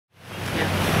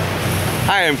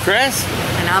Hi, I'm Chris.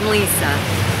 And I'm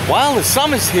Lisa. Well, the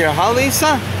summer's here, huh,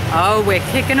 Lisa? Oh, we're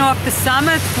kicking off the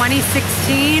summer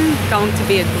 2016. Going to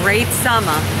be a great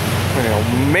summer.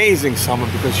 An amazing summer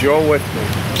because you're with me.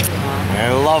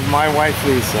 I love my wife,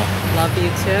 Lisa. Love you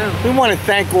too. We want to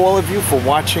thank all of you for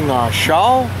watching our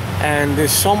show. And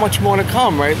there's so much more to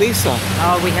come, right, Lisa?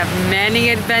 Oh, we have many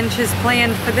adventures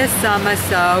planned for this summer,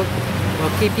 so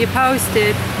we'll keep you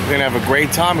posted. We're going to have a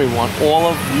great time. We want all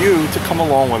of you to come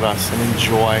along with us and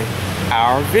enjoy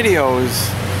our videos.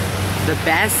 The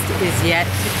best is yet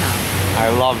to come. I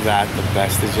love that. The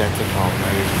best is yet to come.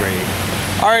 That is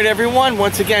great. All right, everyone.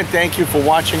 Once again, thank you for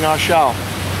watching our show.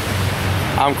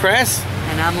 I'm Chris.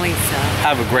 And I'm Lisa.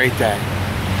 Have a great day.